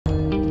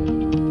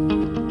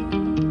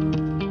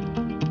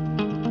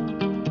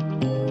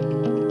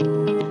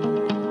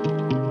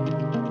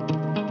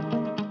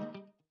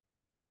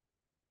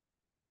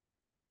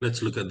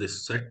Let's look at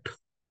this set.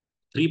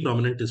 Three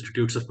prominent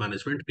institutes of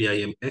management,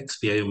 PIMX,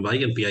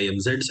 PIMY, and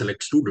PIMZ,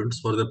 select students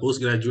for their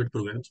postgraduate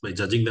programs by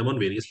judging them on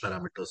various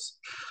parameters.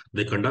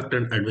 They conduct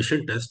an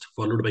admission test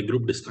followed by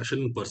group discussion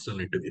and personal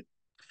interview.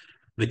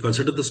 They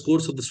consider the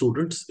scores of the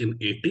students in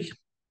AT,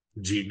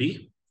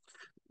 GD,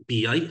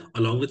 PI,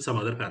 along with some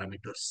other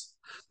parameters.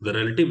 The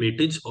relative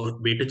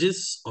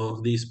weightages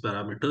of these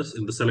parameters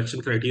in the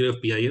selection criteria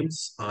of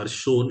PIMs are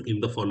shown in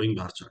the following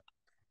bar chart.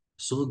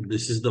 So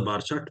this is the bar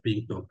chart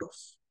being talked of.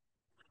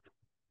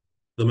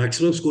 The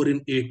maximum score in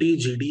AT,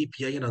 GD,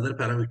 PI, and other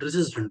parameters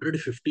is 100,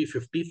 50,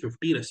 50,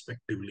 50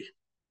 respectively.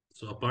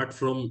 So apart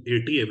from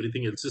AT,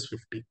 everything else is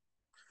 50.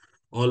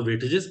 All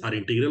weightages are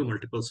integral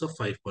multiples of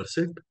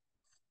 5%.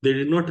 They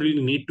did not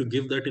really need to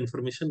give that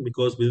information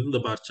because within the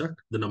bar chart,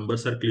 the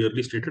numbers are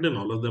clearly stated and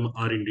all of them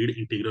are indeed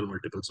integral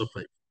multiples of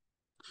 5.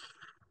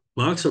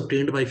 Marks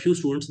obtained by few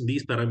students in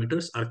these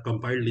parameters are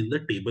compiled in the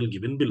table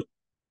given below.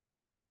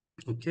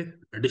 Okay.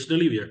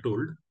 Additionally, we are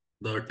told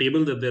the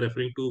table that they're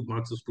referring to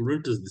marks of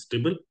students is this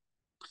table.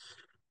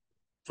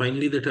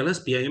 Finally, they tell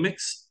us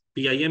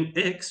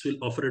PIMX will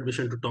offer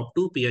admission to top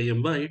 2,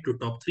 PIMY to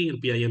top 3,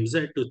 and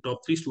PIMZ to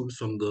top 3 students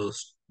from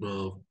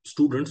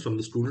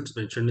the students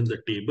mentioned in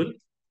the table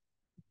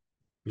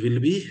will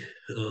be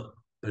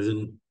as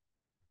in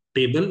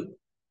table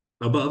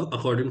above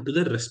according to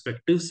the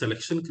respective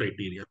selection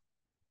criteria.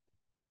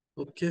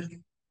 Okay.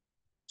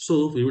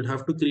 So we would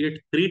have to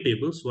create three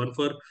tables, one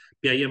for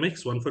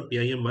PIMX, one for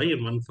PIMY,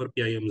 and one for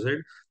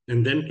PIMZ,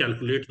 and then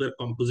calculate their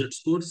composite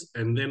scores,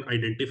 and then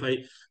identify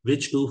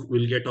which two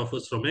will get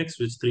offers from X,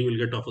 which three will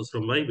get offers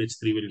from Y, which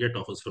three will get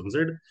offers from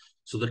Z.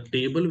 So the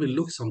table will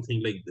look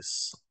something like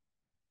this.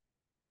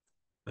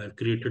 I've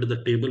created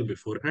the table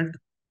beforehand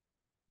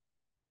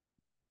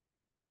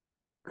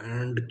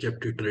and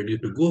kept it ready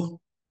to go.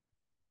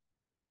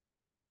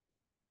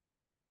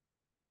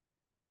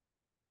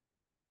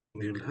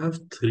 We'll have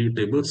three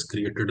tables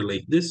created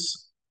like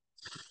this.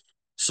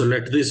 So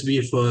let this be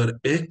for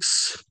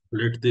X,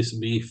 let this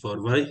be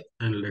for Y,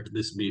 and let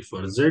this be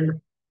for Z.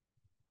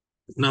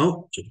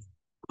 Now,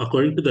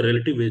 according to the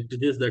relative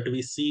weightages that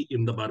we see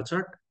in the bar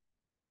chart,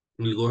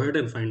 we'll go ahead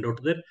and find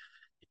out their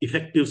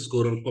effective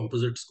score or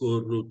composite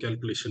score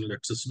calculation.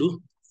 Let's just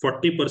do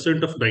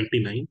 40% of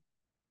 99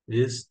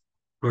 is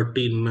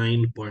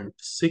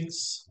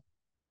 39.6.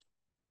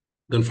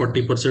 Then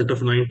 40%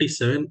 of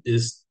 97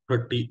 is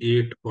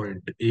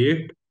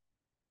 38.8.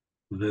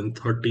 Then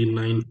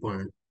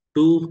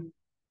 39.2.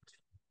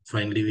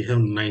 Finally, we have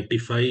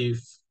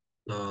 95,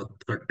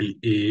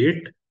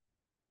 38,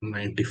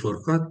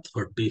 94 ka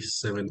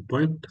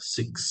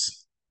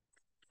 37.6.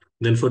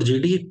 Then for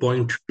GD,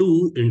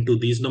 0.2 into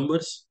these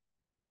numbers.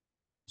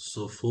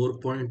 So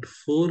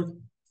 4.4,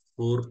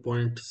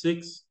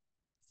 4.6,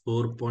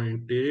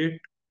 4.8,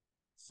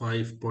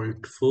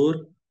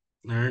 5.4,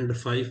 and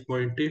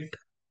 5.8.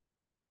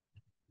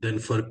 Then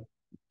for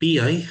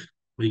PI,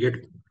 we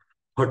get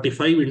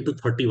 35 into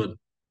 31.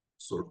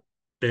 So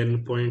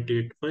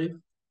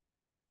 10.85.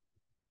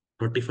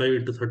 35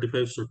 into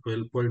 35, so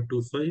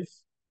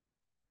 12.25.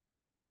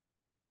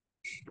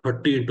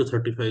 30 into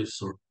 35,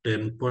 so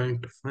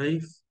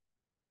 10.5.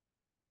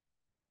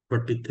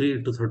 33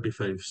 into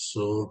 35,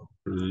 so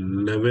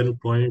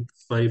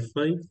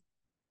 11.55.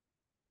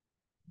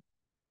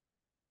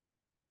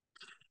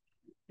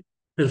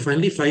 And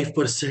finally,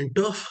 5%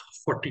 of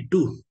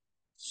 42.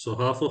 So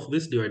half of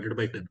this divided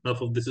by 10.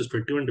 Half of this is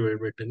 21 divided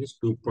by 10 is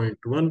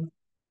 2.1,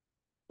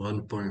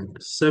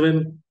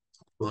 1.7,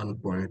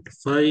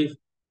 1.5,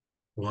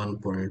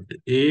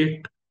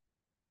 1.8,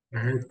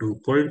 and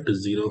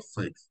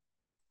 2.05.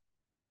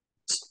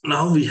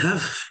 Now we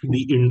have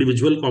the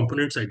individual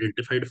components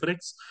identified for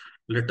X.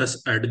 Let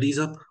us add these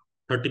up.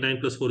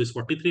 39 plus 4 is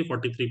 43.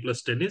 43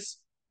 plus 10 is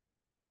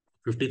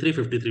 53.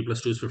 53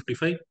 plus 2 is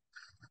 55.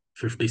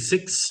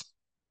 56.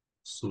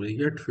 So we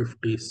get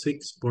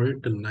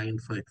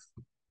 56.95.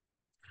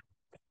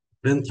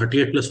 Then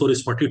 38 plus 4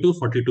 is 42.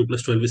 42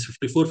 plus 12 is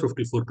 54.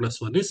 54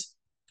 plus 1 is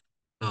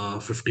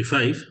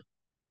 55.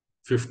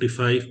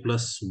 55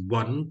 plus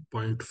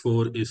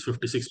 1.4 is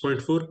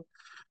 56.4.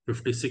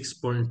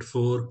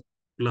 56.4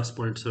 plus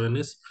 0.7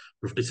 is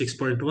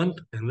 56.1,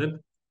 and then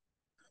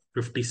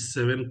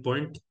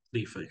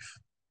 57.35.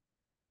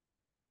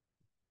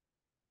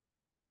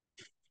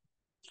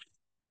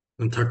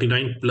 And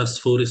 39 plus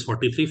 4 is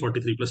 43.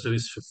 43 plus 10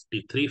 is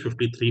 53.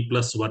 53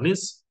 plus 1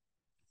 is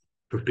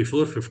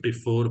 54.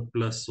 54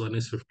 plus 1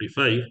 is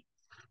 55.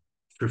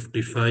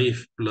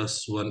 55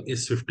 plus 1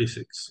 is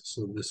 56.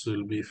 So this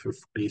will be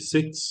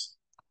 56.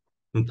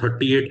 And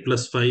 38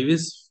 plus 5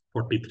 is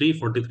 43.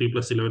 43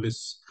 plus 11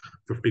 is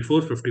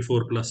 54.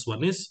 54 plus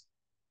 1 is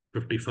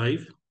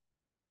 55.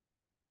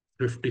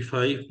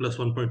 55 plus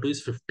 1.2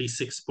 is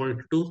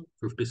 56.2.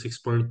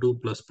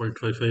 56.2 plus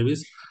 0.55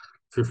 is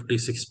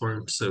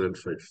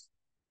 56.75.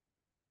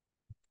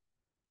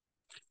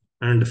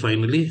 And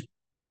finally,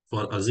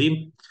 for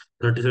Azim,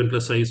 37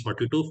 plus 5 is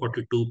 42.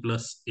 42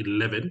 plus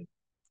 11.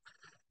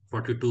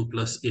 42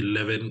 plus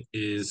 11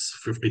 is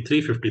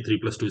 53. 53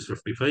 plus 2 is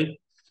 55.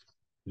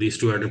 These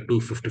two add up to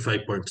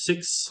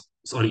 55.6.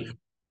 Sorry,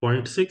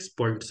 0.6,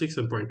 0.6,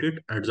 and 0.8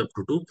 adds up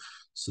to 2.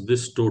 So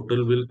this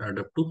total will add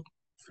up to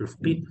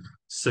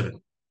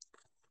 57.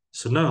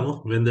 So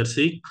now when they're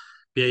saying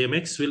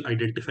PIMX will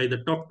identify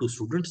the top two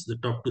students, the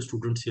top two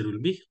students here will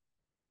be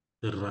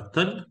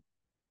Ratan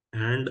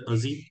and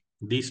Azim.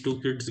 These two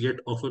kids get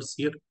offers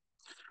here.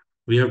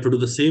 We have to do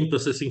the same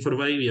processing for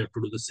Y. We have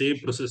to do the same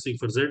processing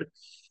for Z.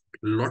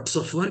 Lots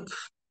of work,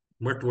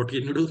 but what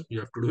can you do?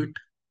 You have to do it.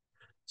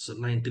 So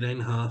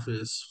 99 half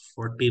is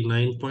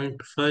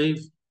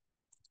 49.5,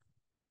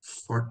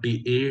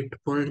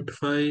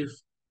 48.5,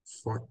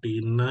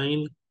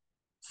 49,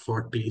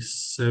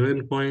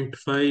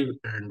 47.5,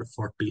 and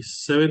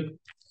 47.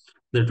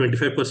 Then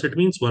 25%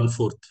 means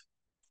 1/4.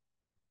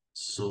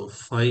 So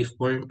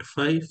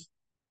 5.5,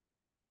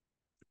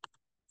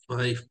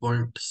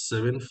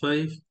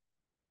 5.75,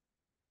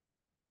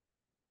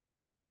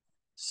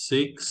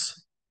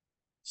 6,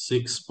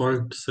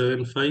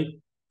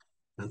 6.75,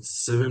 and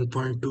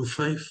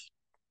 7.25.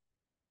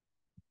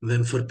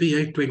 Then for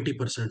PI,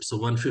 20%. So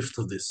 1/5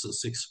 of this. So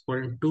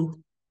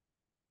 6.2,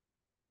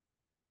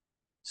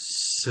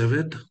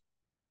 7,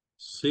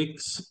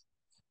 6,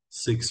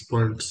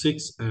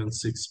 6.6, and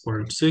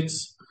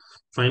 6.6.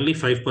 Finally,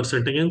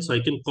 5% again. So I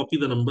can copy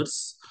the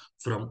numbers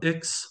from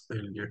X.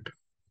 I'll get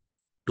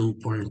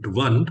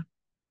 2.1,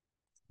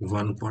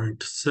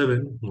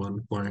 1.7,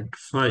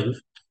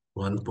 1.5,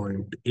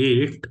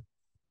 1.8,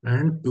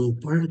 and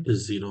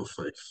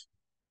 2.05.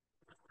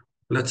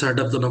 Let's add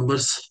up the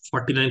numbers.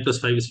 49 plus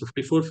 5 is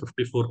 54.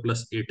 54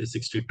 plus 8 is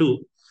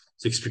 62.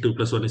 62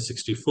 plus 1 is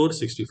 64.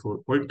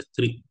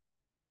 64.3.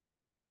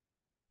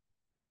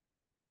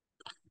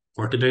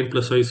 49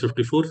 plus 5 is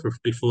 54.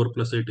 54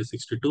 plus 8 is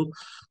 62.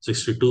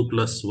 62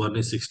 plus 1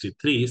 is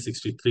 63.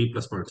 63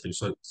 plus 0.3.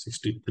 Sorry,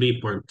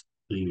 63.3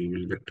 we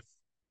will get.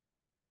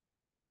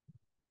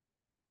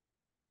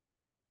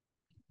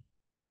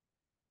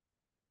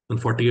 And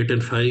 48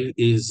 and 5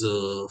 is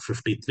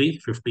 53.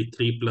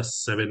 53 plus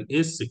 7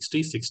 is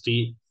 60.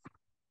 60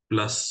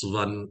 plus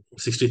 1,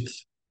 60,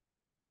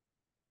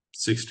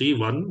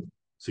 61.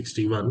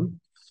 61.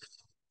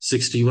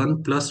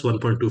 61 plus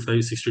 1.25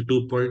 is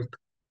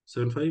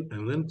 62.75,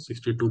 and then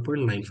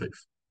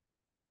 62.95.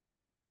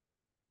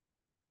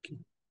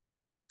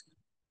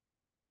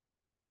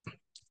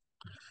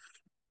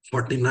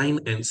 49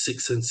 and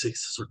 6 and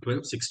 6. So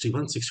 12,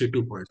 61,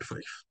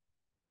 62.5.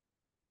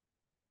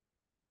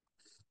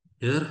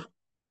 Here,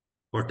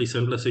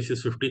 47 plus 6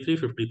 is 53.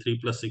 53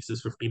 plus 6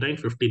 is 59.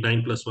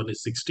 59 plus 1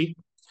 is 60.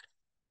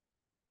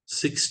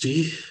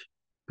 60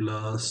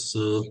 plus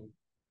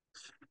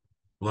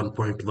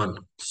 1.1.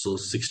 So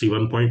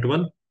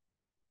 61.1,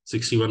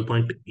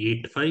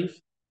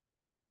 61.85,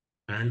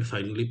 and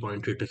finally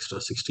 0.8 extra.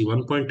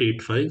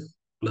 61.85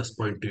 plus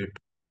 0.8.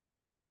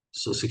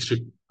 So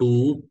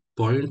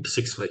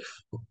 62.65.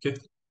 Okay.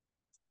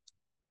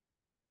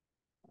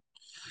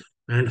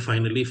 And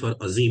finally for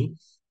Azim,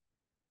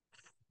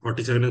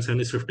 47 and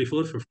 7 is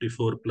 54.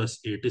 54 plus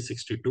 8 is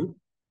 62.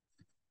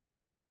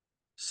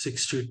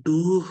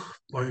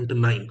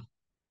 62.9.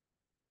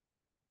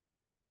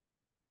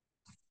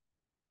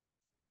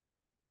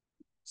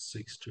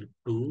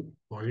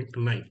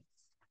 62.9.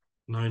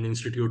 Now in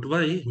Institute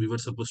Y, we were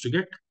supposed to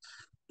get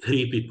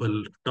three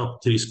people,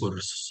 top three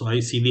scorers. So I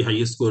see the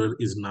highest scorer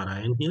is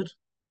Narayan here.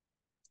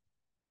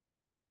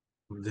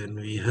 Then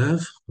we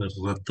have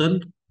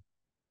Ratan.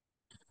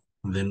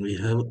 Then we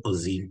have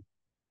Azim.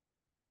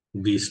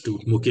 These two,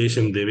 Mukesh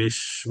and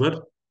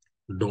Deveshwar,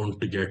 don't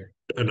get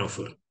an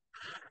offer.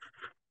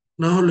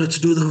 Now let's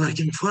do the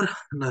working for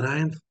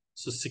Narayan.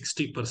 So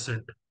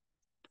 60%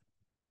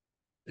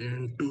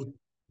 into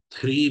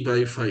 3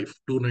 by 5,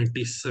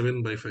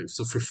 297 by 5.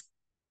 So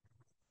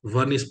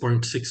 1 is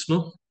 0.6,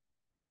 no?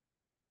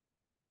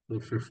 So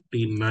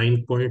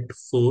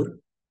 59.4.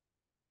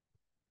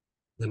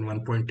 Then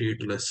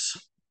 1.8 less.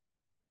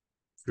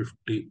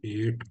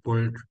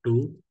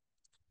 58.2.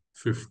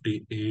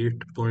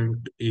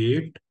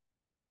 58.8.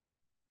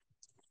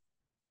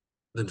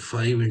 Then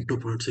 5 into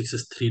 0.6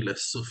 is 3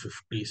 less. So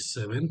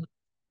 57.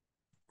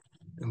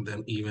 And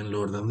then even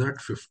lower than that,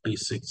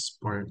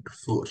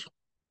 56.4.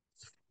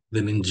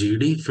 Then in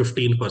GD,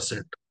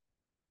 15%.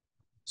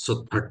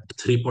 So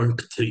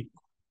 3.3.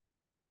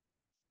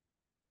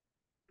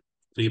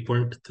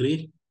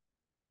 3.3.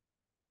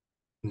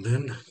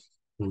 Then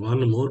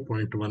one more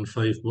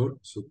 0.15 more.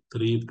 So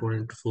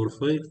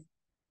 3.45.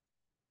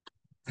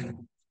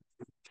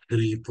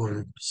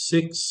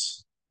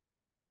 3.6.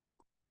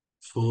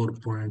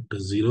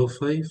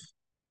 4.05.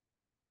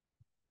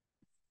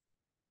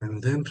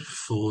 And then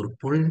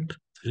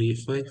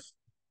 4.35.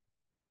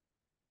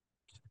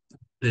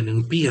 Then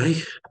in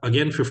PI,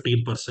 again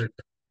 15%.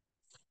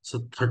 So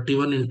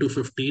 31 into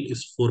 15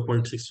 is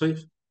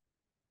 4.65.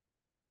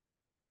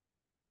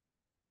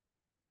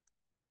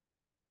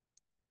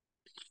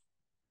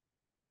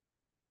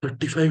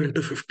 35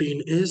 into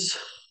 15 is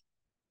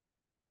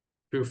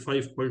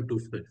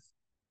 5.25.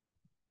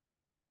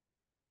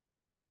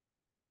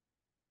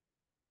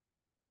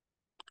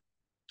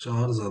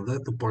 4 ज्यादा है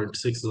तो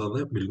 0.6 ज्यादा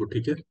है, बिल्कुल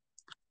ठीक है।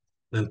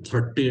 Then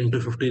 30 into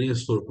 15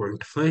 is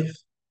 4.5.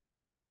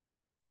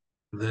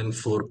 Then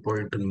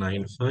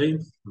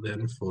 4.95.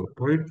 Then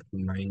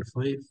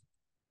 4.95.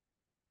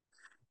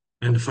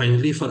 And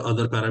finally, for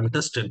other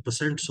parameters,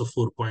 10%. So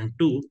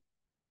 4.2,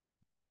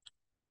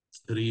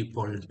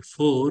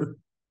 3.4,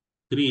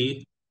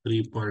 3,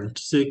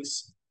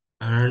 3.6,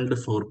 and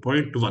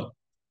 4.1.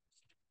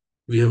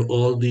 We have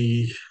all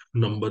the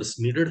numbers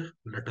needed.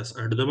 Let us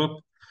add them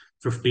up.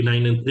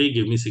 59 and 3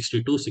 give me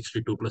 62.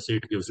 62 plus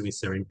 8 gives me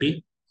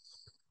 70.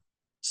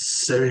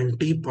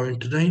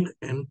 70.9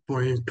 and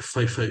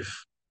 0.55.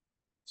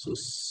 So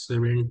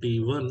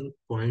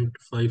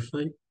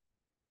 71.55.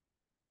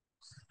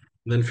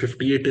 Then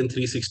 58 and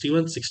 3,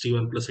 61.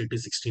 61 plus 8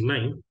 is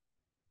 69.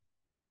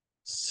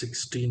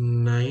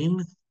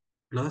 69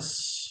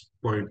 plus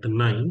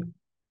 0.9.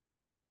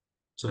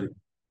 Sorry.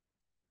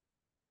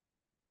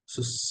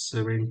 So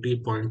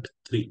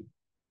 70.3.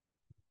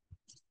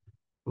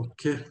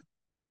 Okay.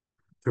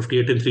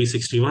 58 and 3,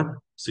 61.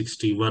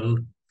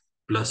 61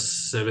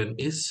 plus 7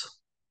 is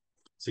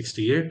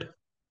 68.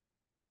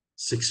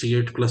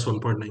 68 plus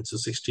 1.9, so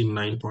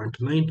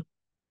 69.9.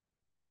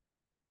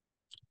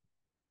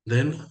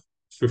 Then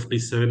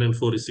 57 and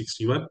 4 is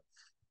 61.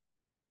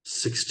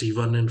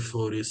 61 and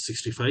 4 is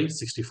 65.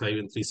 65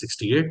 and 3 is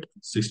 68.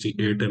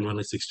 68 and 1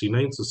 is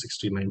 69, so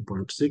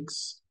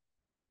 69.6.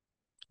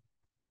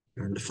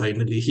 And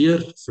finally here,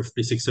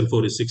 56 and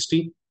 4 is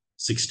 60.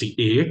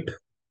 68.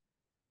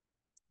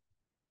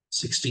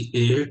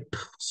 68.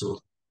 So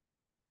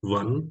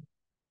 1,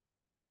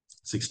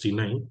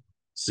 69,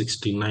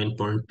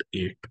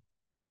 69.8.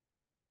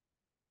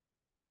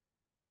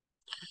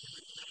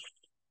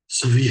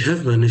 So we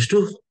have managed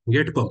to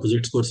get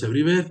composite scores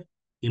everywhere.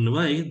 In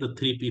Y, the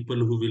 3 people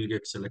who will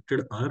get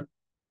selected are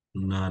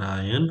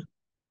Narayan,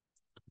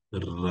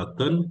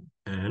 Ratan,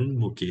 and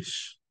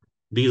Mukesh.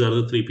 These are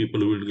the 3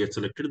 people who will get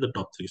selected, the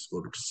top 3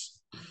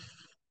 scorers.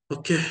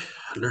 Okay,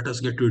 let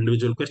us get to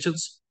individual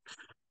questions.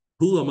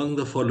 Who among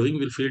the following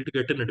will fail to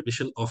get an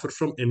admission offer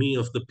from any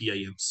of the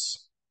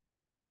PIMs?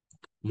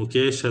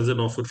 Mukesh has an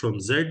offer from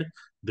Z.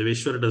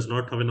 Deveshwar does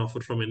not have an offer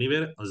from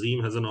anywhere.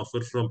 Azim has an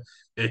offer from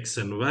X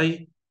and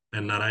Y.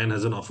 And Narayan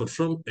has an offer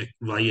from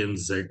Y and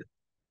Z.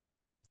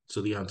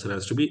 So the answer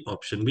has to be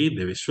option B,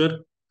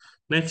 Deveshwar.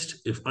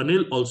 Next, if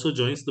Anil also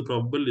joins the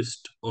probable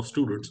list of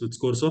students with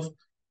scores of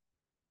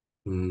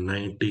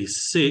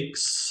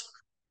 96,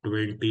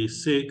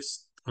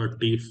 26,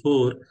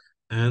 34,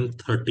 and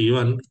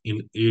 31 in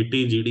AT,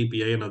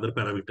 GDPI, and other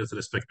parameters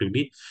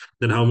respectively,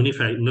 then how many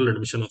final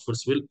admission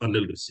offers will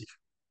Anil receive?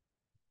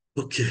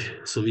 Okay,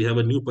 so we have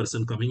a new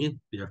person coming in.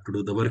 We have to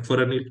do the work for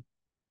Anil.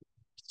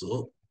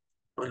 So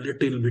a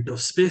little bit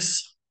of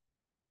space.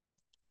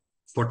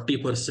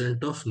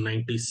 40% of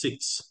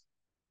 96.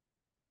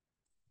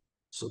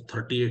 So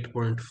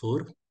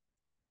 38.4.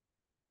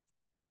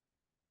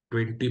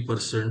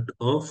 20%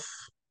 of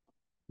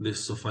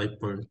this, so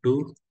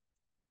 5.2.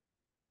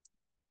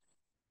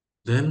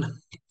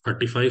 Then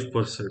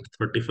 35%.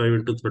 35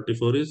 into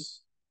 34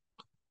 is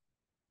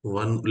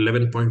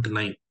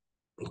 11.9.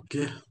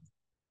 Okay.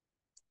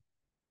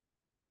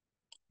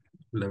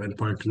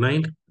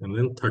 11.9 and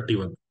then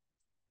 31.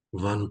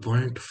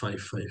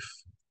 1.55.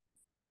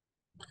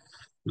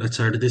 Let's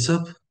add this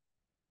up.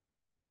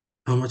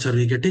 How much are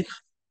we getting?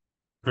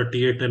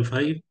 38 and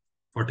 5.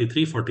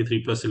 43.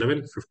 43 plus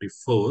 11.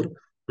 54.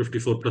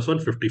 54 plus 1.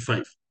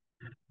 55.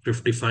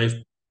 55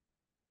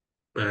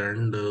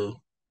 and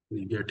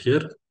we get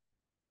here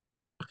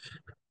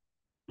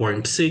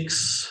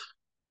 0.6.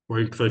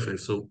 0.55.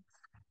 So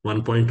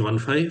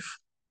 1.15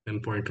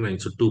 and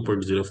 0.9. So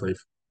 2.05.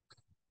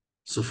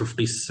 So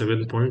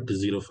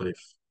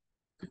 57.05.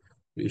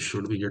 We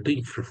should be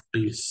getting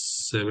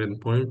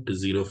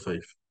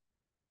 57.05.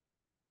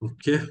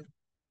 Okay.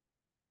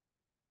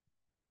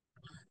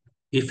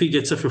 If he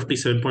gets a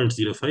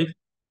 57.05,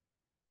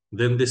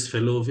 then this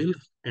fellow will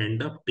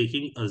end up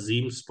taking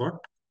Azim's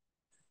spot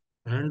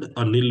and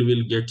Anil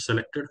will get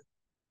selected.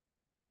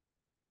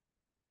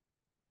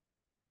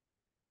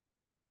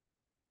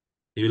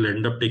 He will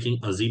end up taking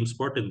Azim's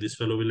spot and this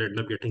fellow will end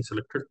up getting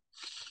selected.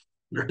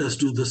 Let us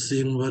do the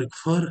same work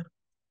for,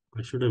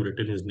 I should have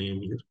written his name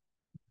here.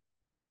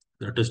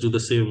 Let us do the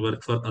same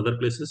work for other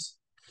places.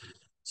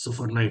 So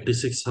for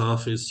 96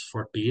 half is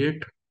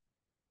 48.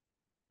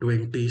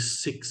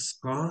 26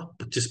 का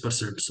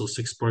 25%, so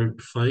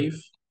 6.5.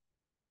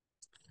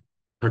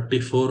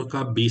 34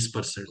 का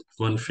 20%,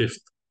 1/5,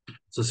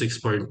 so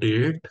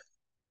 6.8.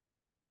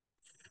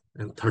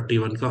 And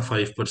 31 का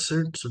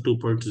 5%, so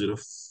 2.0,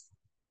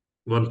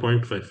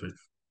 1.55.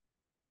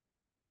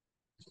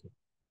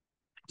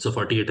 So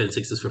 48 and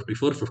 6 is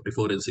 54.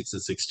 54 and 6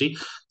 is 60.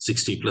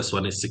 60 plus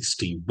 1 is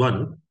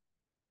 61.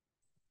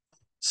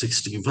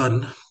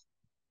 61.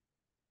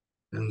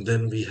 And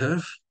then we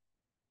have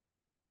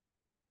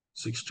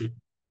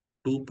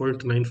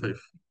 62.95.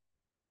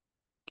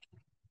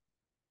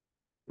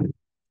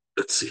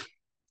 Let's see.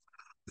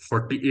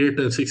 48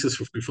 and 6 is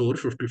 54.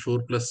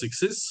 54 plus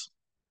 6 is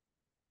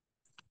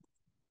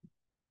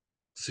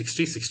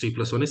 60, 60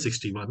 plus 1 is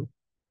 61.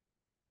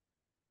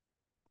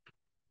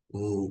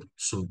 Oh,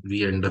 so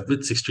we end up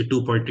with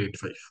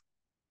 62.85.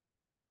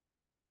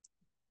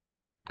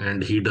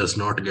 And he does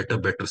not get a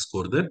better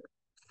score than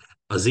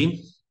Azim,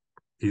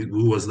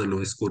 who was the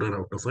lowest scorer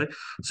out of I.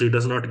 So he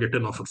does not get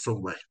an offer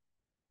from Y.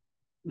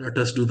 Let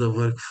us do the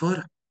work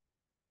for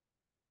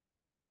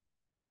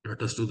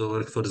Let us do the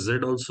work for Z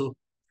also.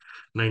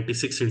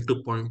 96 into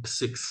zero point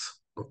 0.6.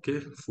 Okay,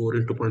 4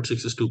 into zero point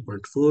 0.6 is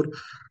 2.4.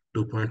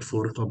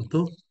 2.4 come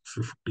to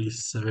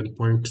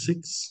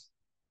 57.6.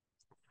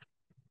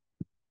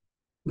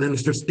 Then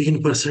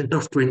 15%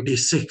 of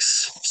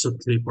 26, so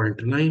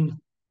 3.9.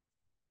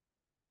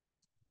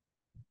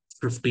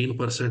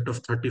 15% of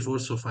 34,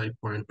 so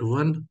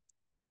 5.1.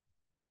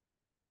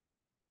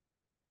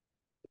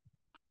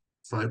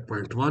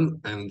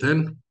 5.1, and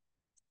then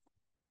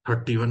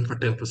 31 for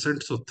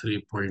 10%, so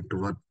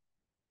 3.1.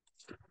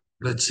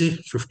 Let's see,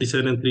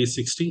 57 and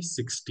 360,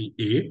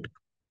 68,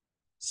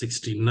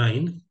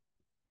 69.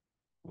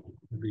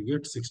 We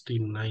get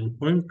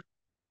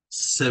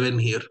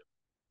 69.7 here.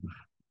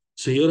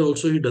 So here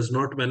also he does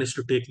not manage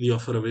to take the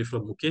offer away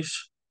from Mukesh.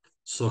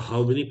 So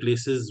how many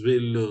places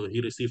will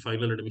he receive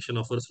final admission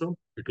offers from?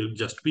 It will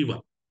just be one.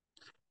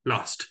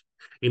 Last.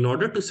 In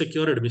order to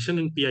secure admission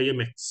in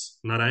PIMX,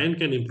 Narayan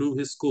can improve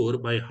his score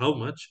by how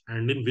much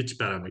and in which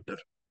parameter?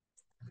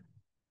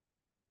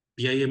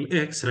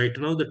 PIMX, right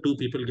now the two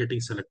people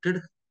getting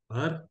selected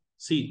are,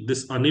 see,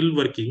 this Anil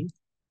working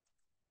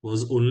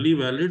was only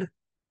valid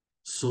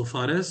so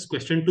far as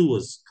question 2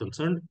 was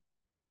concerned.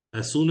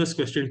 As soon as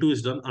question 2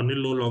 is done,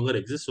 Anil no longer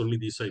exists, only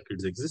these 5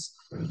 kids exist.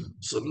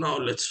 So now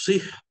let's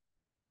see.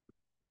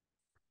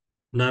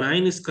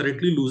 Narayan is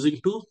currently losing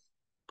to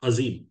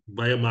Azim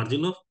by a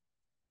margin of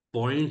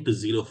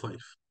 0.05.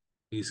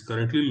 He is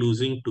currently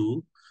losing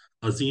to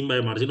Azim by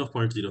a margin of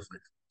 0.05.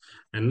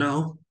 And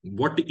now,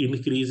 what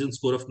increase in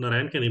score of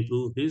Narayan can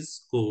improve his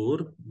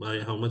score by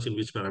how much in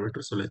which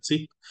parameter? So let's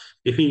see.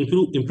 If he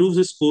improves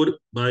his score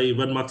by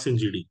 1 marks in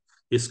GD,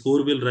 his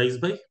score will rise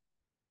by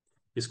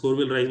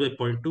zero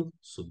point 0.2.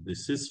 So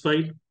this is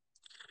fine.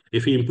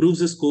 If he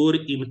improves his score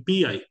in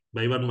PI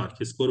by 1 mark,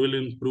 his score will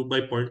improve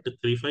by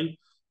 0.35.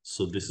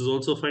 So this is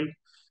also fine.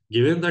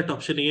 Given that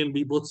option A and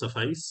B both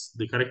suffice,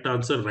 the correct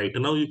answer right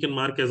now you can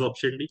mark as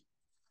option D.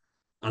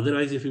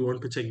 Otherwise, if you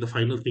want to check the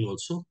final thing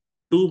also,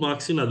 2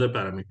 marks in other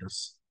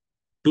parameters.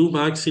 2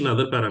 marks in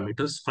other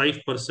parameters,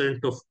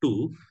 5% of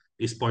 2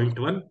 is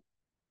 0.1.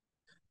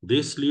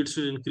 This leads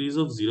to an increase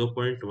of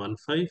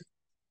 0.15.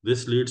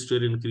 This leads to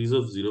an increase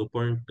of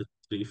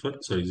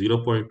 0.34, sorry,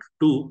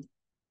 0.2.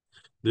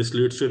 This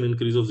leads to an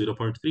increase of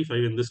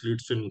 0.35, and this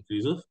leads to an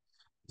increase of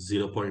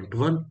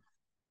 0.1.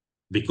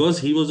 Because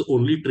he was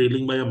only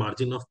trailing by a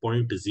margin of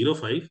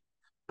 0.05,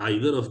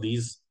 either of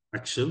these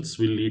actions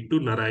will lead to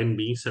Narayan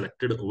being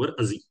selected over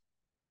Azim.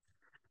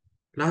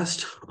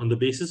 Last, on the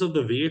basis of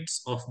the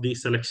weights of the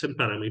selection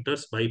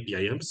parameters by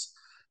PIMs,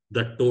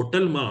 the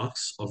total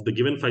marks of the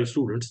given 5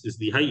 students is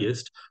the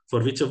highest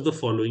for which of the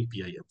following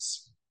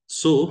PIMs.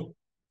 So,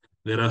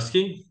 they're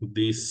asking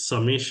the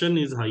summation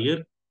is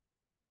higher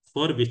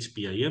for which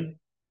PIM.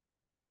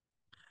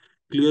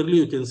 Clearly,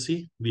 you can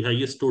see the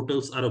highest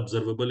totals are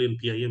observable in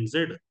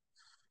PIMZ.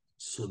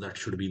 So, that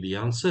should be the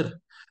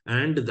answer.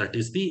 And that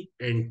is the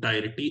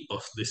entirety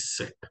of this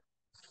set.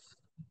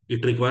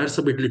 It requires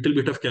a little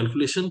bit of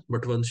calculation,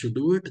 but once you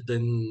do it,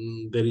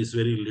 then there is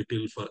very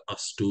little for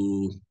us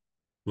to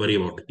worry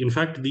about. In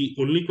fact, the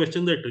only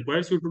question that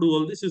requires you to do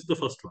all this is the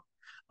first one.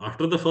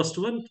 After the first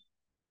one,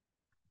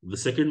 the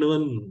second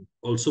one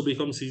also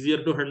becomes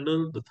easier to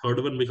handle. The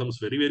third one becomes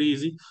very, very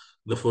easy.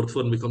 The fourth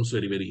one becomes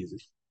very, very easy.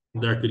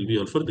 That will be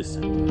all for this.